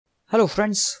Hello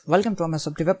friends, welcome to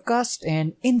MSFT webcast,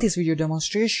 and in this video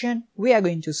demonstration we are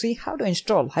going to see how to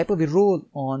install Hyper-V role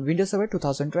on Windows Server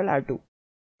 2012 R2.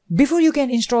 Before you can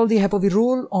install the Hyper-V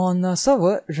role on a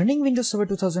server running Windows Server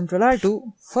 2012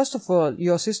 R2, first of all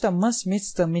your system must meet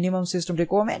the minimum system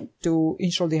requirement to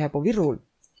install the Hyper-V role.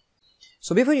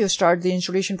 So before you start the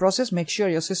installation process, make sure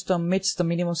your system meets the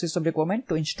minimum system requirement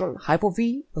to install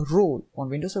Hyper-V role on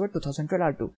Windows Server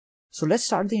 2012 R2. So let's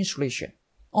start the installation.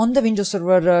 On the Windows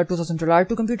Server 2012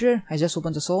 R2 computer, I just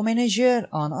open the Server Manager.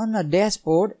 On the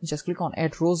dashboard, just click on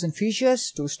Add Roles and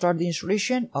Features to start the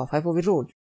installation of Hyper-V role.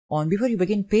 Before you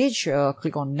begin page,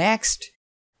 click on Next.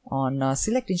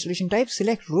 Select installation type,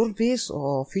 select role-based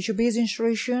or feature-based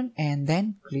installation, and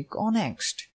then click on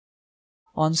Next.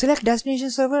 On select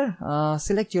destination server,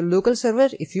 select your local server.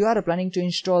 If you are planning to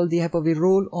install the Hyper-V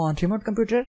role on remote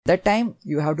computer, that time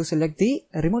you have to select the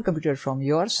remote computer from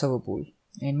your server pool.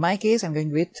 In my case, I'm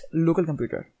going with local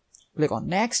computer. Click on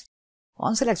Next.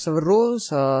 On select server roles,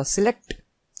 select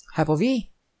Hyper-V,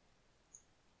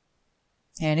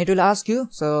 and it will ask you,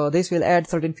 so this will add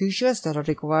certain features that are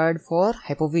required for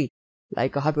Hyper-V,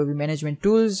 like Hyper-V management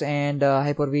tools and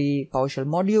Hyper-V PowerShell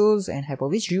modules and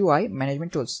Hyper-V GUI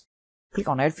management tools. Click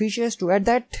on Add Features to add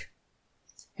that,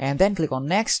 and then click on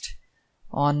Next.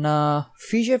 On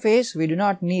feature phase, we do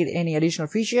not need any additional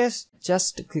features.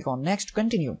 Just click on Next to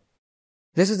continue.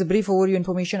 This is the brief overview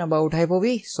information about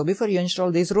Hyper-V. So before you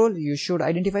install this role, you should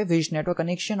identify which network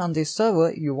connection on this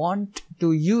server you want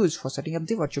to use for setting up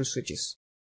the virtual switches.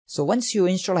 So once you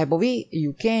install Hyper-V,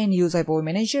 you can use Hyper-V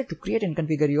Manager to create and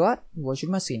configure your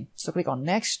virtual machine. So click on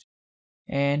Next,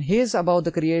 and here's about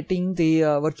the creating the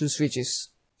virtual switches.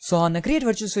 So on the Create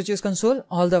Virtual Switches console,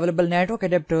 all the available network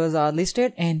adapters are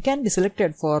listed and can be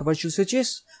selected for virtual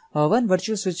switches. One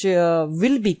virtual switch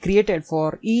will be created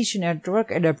for each network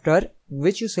adapter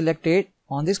which you selected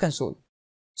on this console.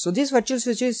 So these virtual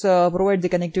switches provide the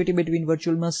connectivity between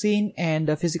virtual machine and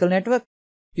the physical network.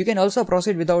 You can also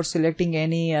proceed without selecting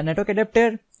any network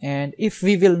adapter, and if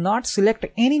we will not select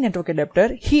any network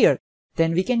adapter here,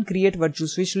 then we can create virtual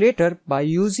switch later by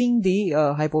using the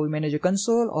Hyper-V Manager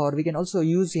console, or we can also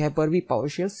use the Hyper-V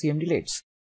PowerShell CMD LEDs.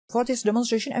 For this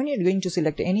demonstration, I'm not going to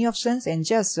select any options and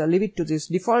just leave it to this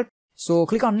default. So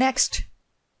click on Next.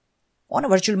 On a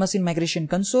virtual machine migration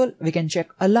console, we can check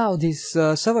allow this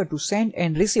server to send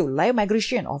and receive live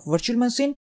migration of virtual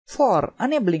machine. For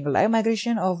enabling live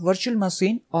migration of virtual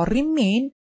machine or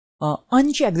remain,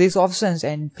 uncheck these options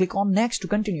and click on Next to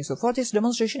continue. So for this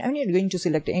demonstration, I'm not going to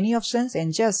select any options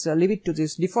and just leave it to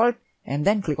this default and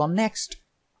then click on Next.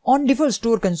 On default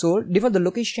store console, default the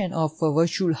location of a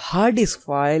virtual hard disk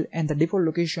file and the default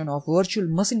location of virtual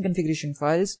machine configuration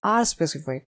files are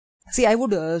specified. See, I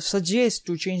would suggest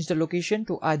to change the location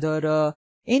to either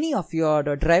any of your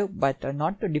drive, but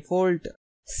not the default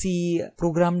C,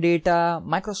 program data,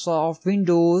 Microsoft,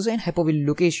 Windows and Hyper-V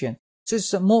location. So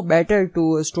it's more better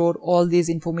to store all this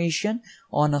information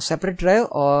on a separate drive,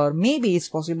 or maybe it's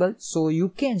possible so you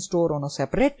can store on a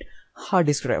separate hard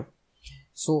disk drive.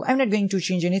 So I'm not going to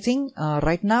change anything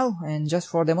right now, and just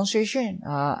for demonstration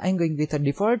I'm going with a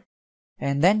default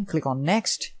and then click on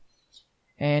Next.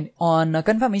 And on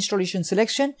confirm installation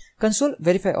selection console,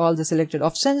 verify all the selected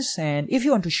options, and if you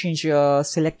want to change your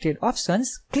selected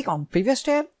options, click on previous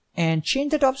tab and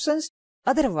change that options.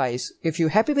 Otherwise, if you're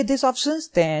happy with these options,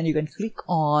 then you can click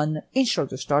on install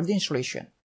to start the installation.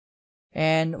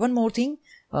 And one more thing,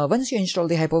 once you install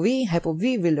the Hyper-V,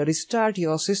 Hyper-V will restart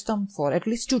your system for at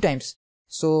least 2 times.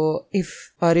 So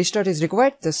if a restart is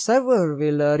required, the server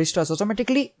will restart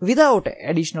automatically without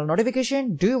additional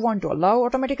notification. Do you want to allow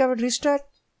automatic restart?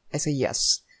 I say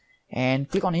yes, and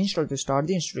click on install to start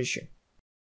the installation.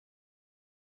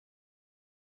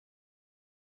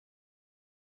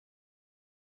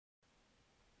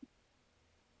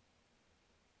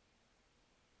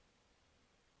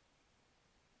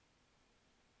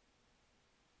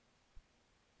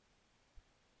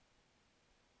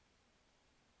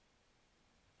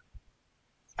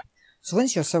 So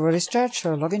once your server restarts,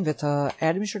 log in with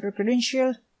administrator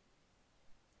credential.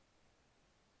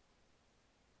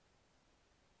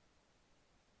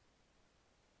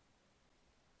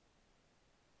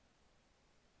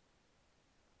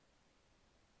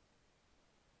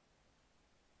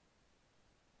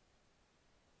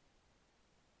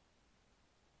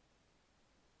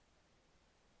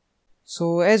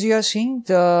 So as you are seeing,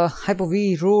 the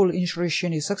Hyper-V role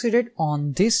installation is succeeded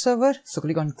on this server. So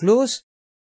click on close.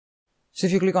 So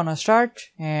if you click on start,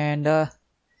 and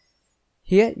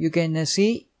here you can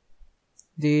see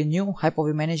the new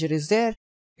Hyper-V Manager is there.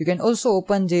 You can also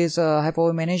open this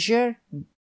Hyper-V Manager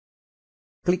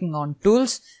clicking on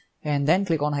tools and then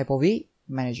click on Hyper-V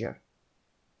Manager.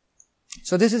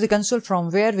 So this is a console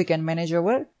from where we can manage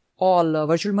our all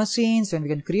virtual machines. When we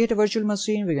can create a virtual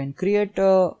machine, we can create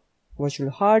virtual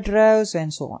hard drives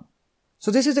and so on. So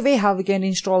this is the way how we can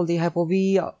install the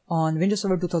Hyper-V on Windows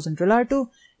Server 2012 R2.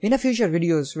 In a future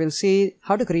videos, we'll see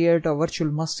how to create a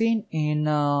virtual machine in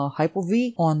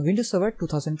Hyper-V on Windows Server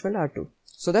 2012 R2.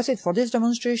 So that's it for these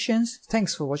demonstrations.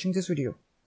 Thanks for watching this video.